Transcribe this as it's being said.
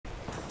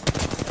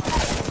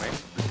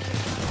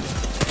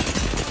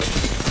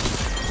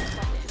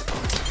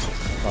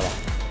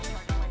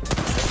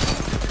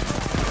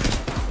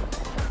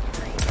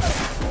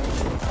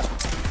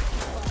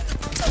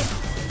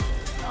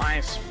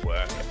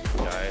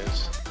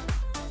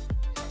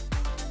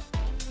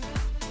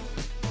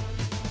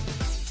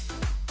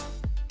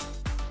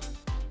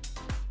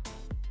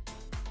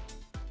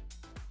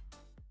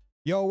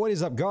Yo, what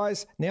is up,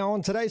 guys? Now,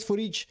 on today's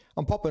footage,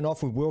 I'm popping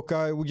off with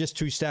𝐥𝐤𝐤𝐞. We're just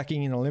two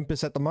stacking in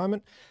Olympus at the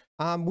moment.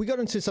 We got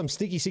into some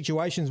sticky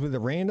situations with a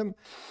random,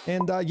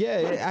 and yeah,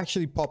 it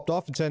actually popped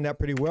off. It turned out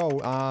pretty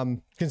well.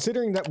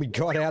 Considering that we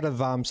got out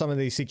of some of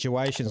these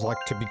situations, like,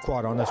 to be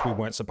quite honest, we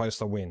weren't supposed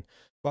to win.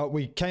 But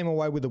we came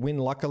away with a win,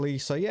 luckily.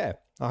 So yeah,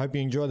 I hope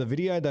you enjoy the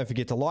video. Don't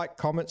forget to like,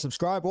 comment,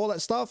 subscribe, all that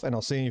stuff, and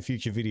I'll see you in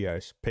future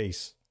videos.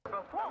 Peace.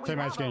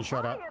 Teammates getting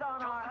shot at.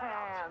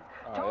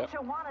 Don't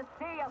you want to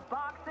see a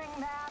boxing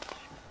match?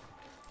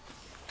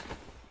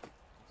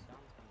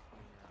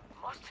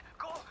 Must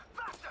go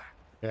faster.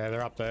 Yeah,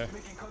 they're up there.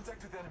 Making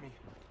contact with enemy.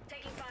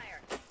 Taking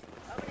fire.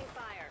 Opening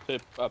fire.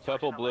 A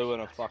purple, blue,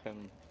 and a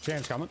fucking...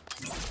 Scan's coming.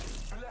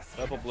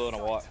 Purple, blue, and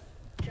a white.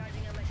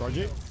 Charging on my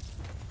Roger.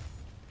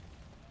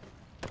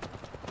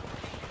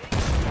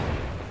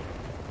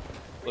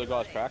 Blue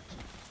guy's cracked.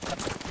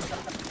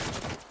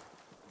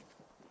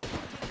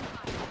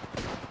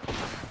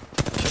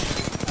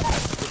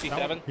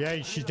 Seven.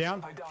 Yeah, she's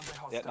down.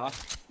 Yeah,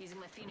 nice. using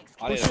my Phoenix.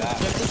 I needed that.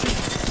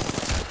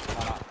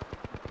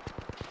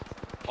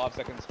 5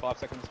 seconds, 5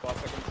 seconds, 5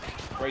 seconds.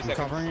 3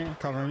 seconds.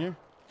 Covering you.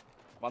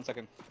 1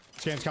 second.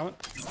 Scan's coming.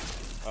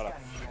 Right.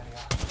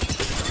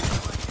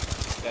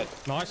 Dead.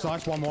 Nice.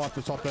 One more up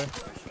the top there.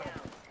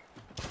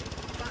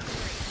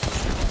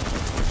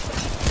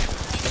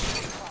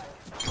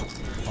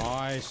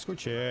 Nice. Good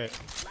shit.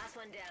 Last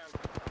one down.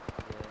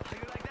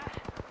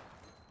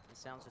 The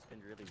sound's just been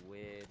really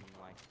weird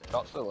and like the...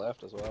 Shots to the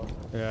left as well.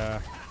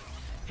 Yeah.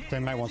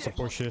 Teammate wants to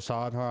push this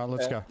hard. All right,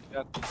 let's go.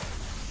 Yeah.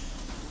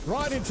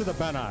 Right into the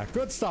banner.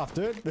 Good stuff,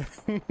 dude.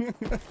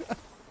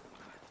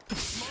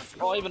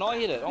 Oh, even I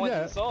hit it. I went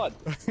Yeah. to the side.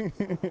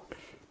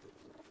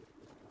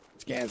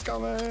 Scan's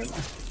coming.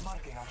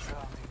 Marking our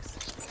surroundings.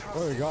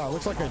 What do we got?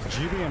 Looks like a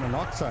GB and an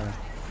𝐸𝐸𝐤𝐞.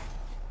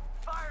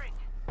 Firing.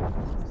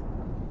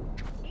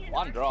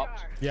 One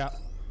dropped. Yeah,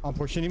 I'm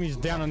pushing him. He's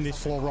down on this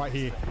floor right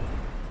here.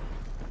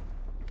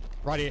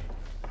 Right here.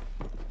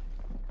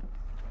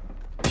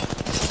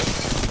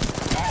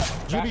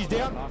 GB's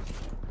down.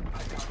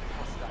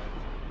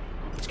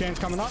 Scan's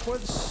coming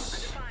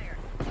upwards. Fire.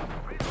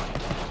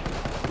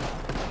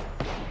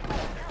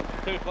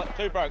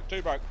 Two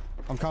broke.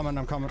 I'm coming.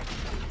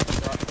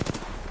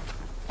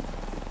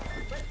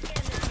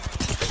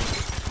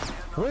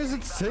 Where's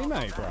its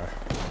teammate, bro?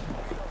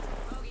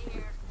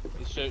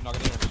 He's shooting, I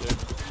can hear him shoot.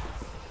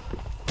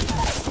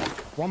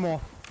 One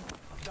more.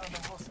 Down the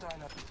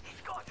hostile.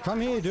 Come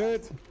here,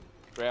 dude.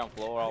 Ground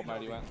floor, old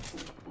mate, he went.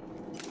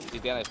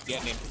 He's down there,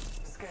 getting him.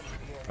 Scanning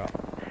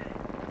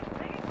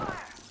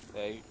the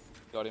area. Yeah, you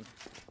got him.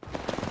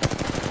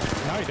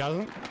 No, he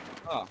doesn't.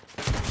 Oh.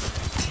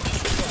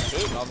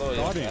 Shooting, I thought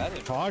Got he had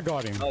him. him. I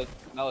got him.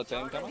 Another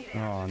team coming?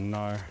 Oh,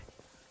 no.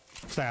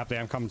 Stay up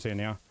there. I'm coming to you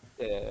now.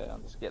 Yeah,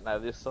 I'm just getting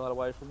over this side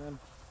away from them.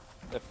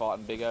 They're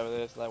fighting big over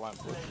there, so they won't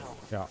push.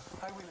 Yeah.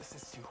 I will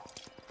assist you.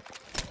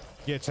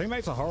 Yeah,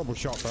 teammate's a horrible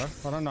shot, bro.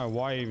 I don't know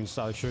why he even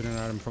started shooting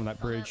at him from that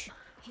bridge.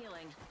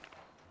 Healing.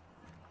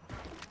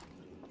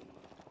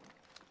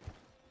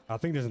 I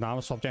think there's an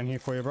armor swap down here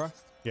for you, bro.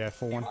 Yeah,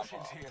 full one.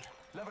 Options here.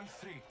 Level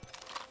 3.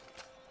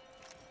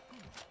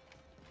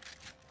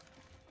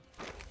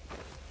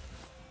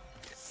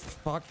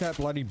 Fuck that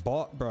bloody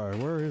bot, bro.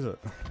 Where is it?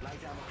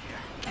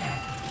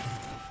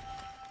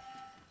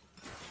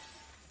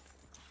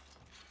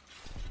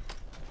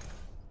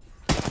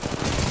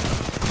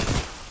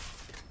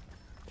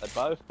 They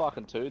both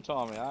fucking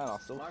two-time me, and I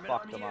still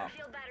fucked them up.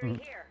 Shield battery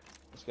here.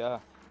 Let's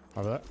go.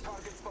 Over there.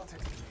 Target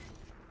spotted.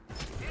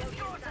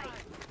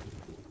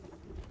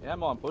 He don't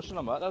mind pushing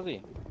them, does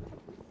he?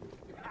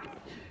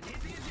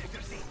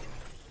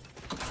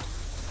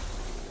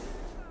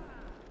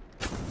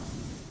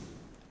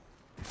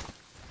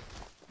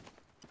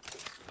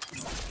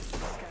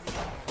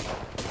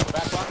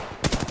 Back one.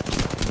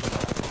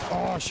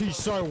 Oh, she's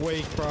so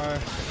weak, bro.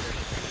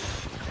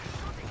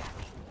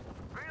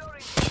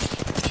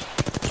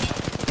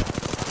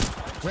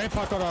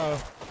 Rampart got a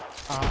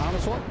armor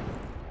swap.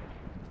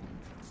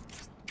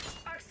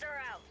 Arcs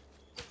are out.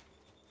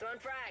 Throwing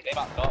frag. Game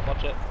up top,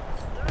 watch it.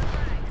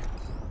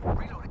 Throwing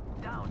frag. Reloading.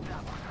 Down.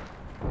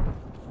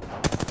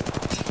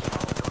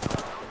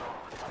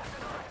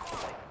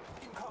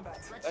 In combat.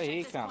 Hey,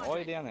 he can't. Why are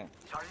you down there?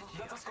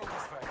 Let us go this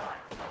way.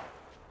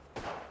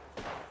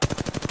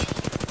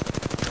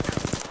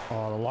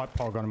 Oh, the light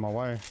pole got in my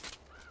way.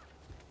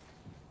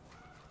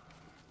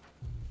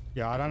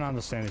 Yeah, I don't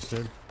understand this,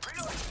 dude.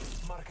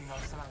 Marking our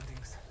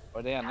surroundings.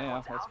 We're down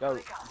now. Let's go.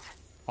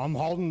 I'm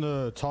holding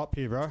the top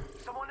here, bro.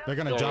 They're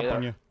gonna jump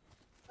on you.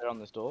 They're on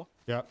this door.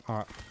 Yeah,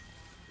 alright.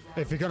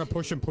 If you're gonna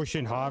push them, push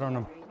in hard on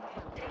them.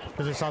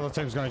 Because this other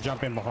team's gonna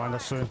jump in behind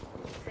us soon.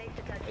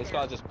 This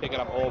guy's just picking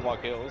up all my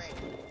kills.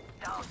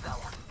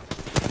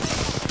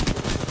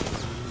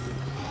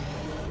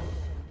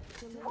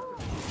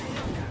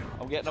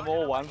 I'm getting them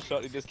all one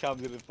shot. He just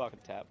comes in and fucking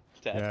tap.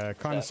 Yeah, it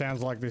kind of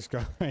sounds like this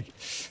guy.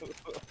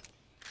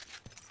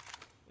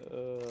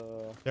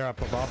 They're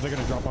up above. They're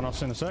gonna drop on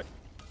us in a sec.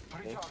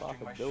 They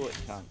fucking do it,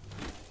 cunt.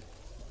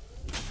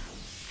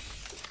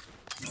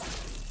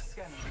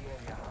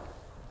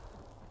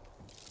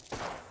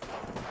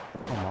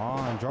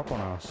 drop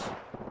on us.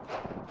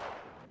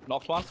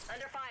 Knocked one.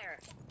 Under fire.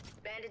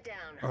 Bandit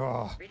down.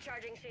 Oh.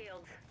 Recharging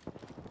shields.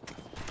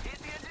 Hit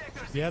the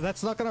injector. Yeah,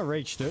 that's not gonna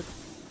reach, dude.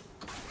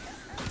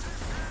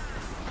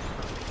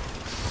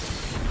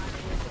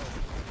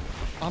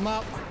 I'm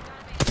up.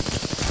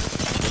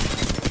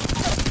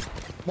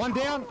 One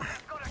down.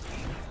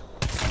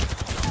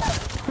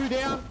 Two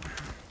down.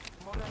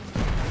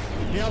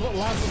 Yeah, look,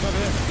 last one's over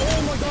there.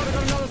 Oh my god, I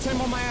got another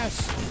team on my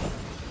ass.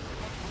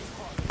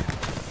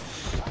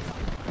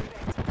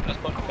 Just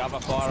put cover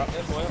fire up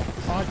there for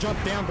you. I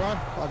jumped down, bro.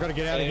 I gotta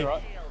get out of You're here.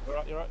 right. You're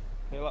right. You're right.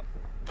 Heal up.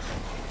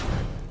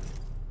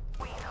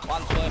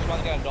 One's first.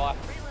 One's gonna die.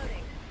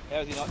 Reloading. How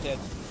is he not dead?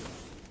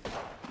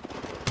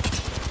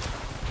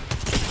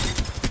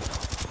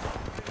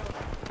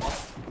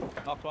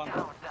 Knocked one.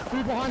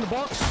 Two behind the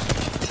box.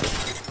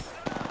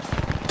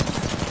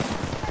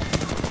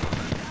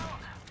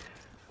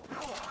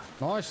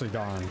 Nicely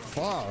done.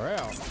 Far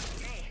out.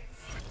 Hey,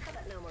 how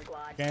about no more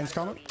glide? Gan's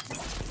coming.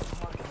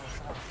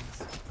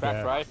 Crack,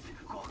 Yeah. bro.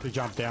 He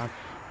jumped down.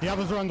 The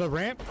others are on the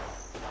ramp.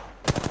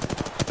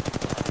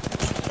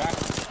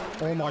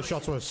 Crack. All my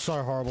shots were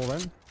so horrible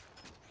then.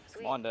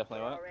 Sweet. Mine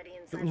definitely We're won't. already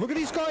inside. Look at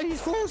this guy,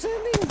 he's full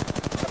sending.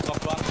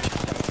 Knocked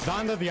one.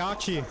 Down to the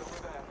archie.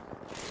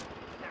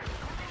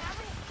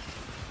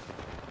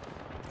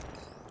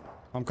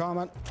 I'm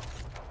coming.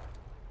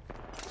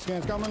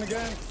 Scan's coming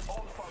again.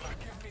 All father,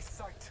 give me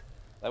sight.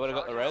 They would have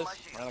got the res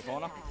around the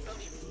corner.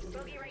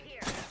 Bogey right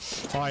here.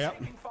 Oh, yep.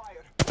 Taking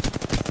fire.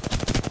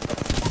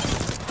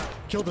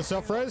 Killed the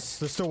self-res.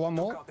 There's still one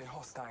more. Got the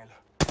hostile.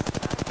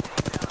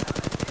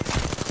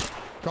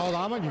 Gold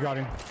armor, you got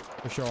him.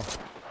 For sure.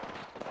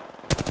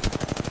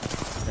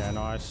 Yeah,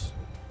 nice.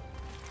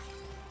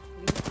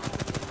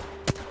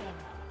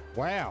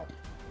 Wow.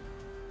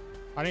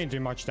 I didn't do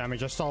much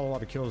damage. I stole a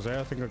lot of kills there.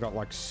 I think I got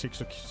like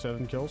 6 or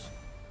 7 kills.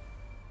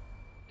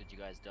 Did you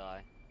guys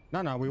die?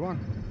 No, we won.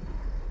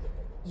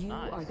 You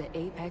Nice. are the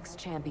Apex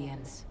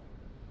champions.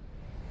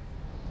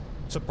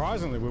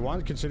 Surprisingly, we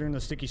won considering the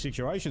sticky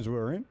situations we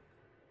were in.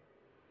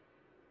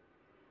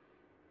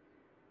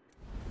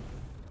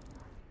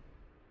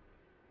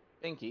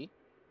 Pinky.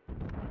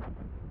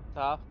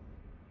 Tough. Do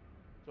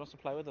you want to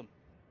play with them?